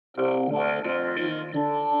The weather in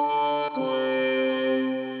Brooklyn.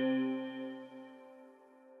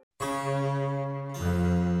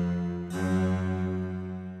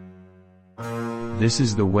 This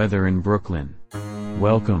is the weather in Brooklyn.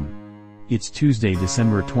 Welcome. It's Tuesday,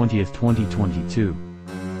 December 20th, 2022.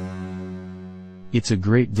 It's a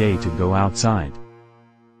great day to go outside.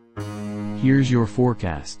 Here's your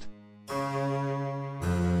forecast.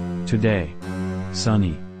 Today,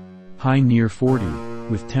 sunny. High near 40,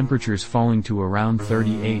 with temperatures falling to around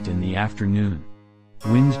 38 in the afternoon.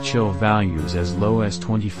 Wind chill values as low as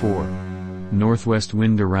 24. Northwest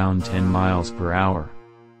wind around 10 miles per hour.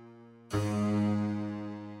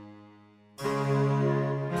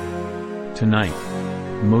 Tonight,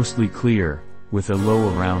 mostly clear, with a low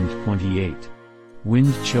around 28.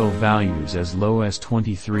 Wind chill values as low as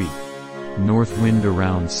 23. North wind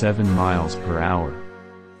around 7 miles per hour.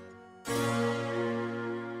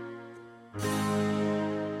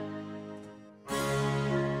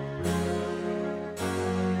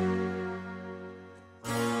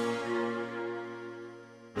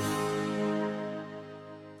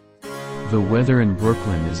 The Weather in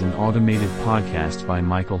Brooklyn is an automated podcast by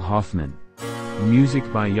Michael Hoffman. Music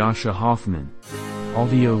by Yasha Hoffman.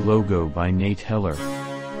 Audio logo by Nate Heller.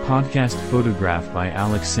 Podcast photograph by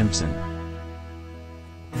Alex Simpson.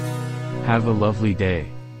 Have a lovely day.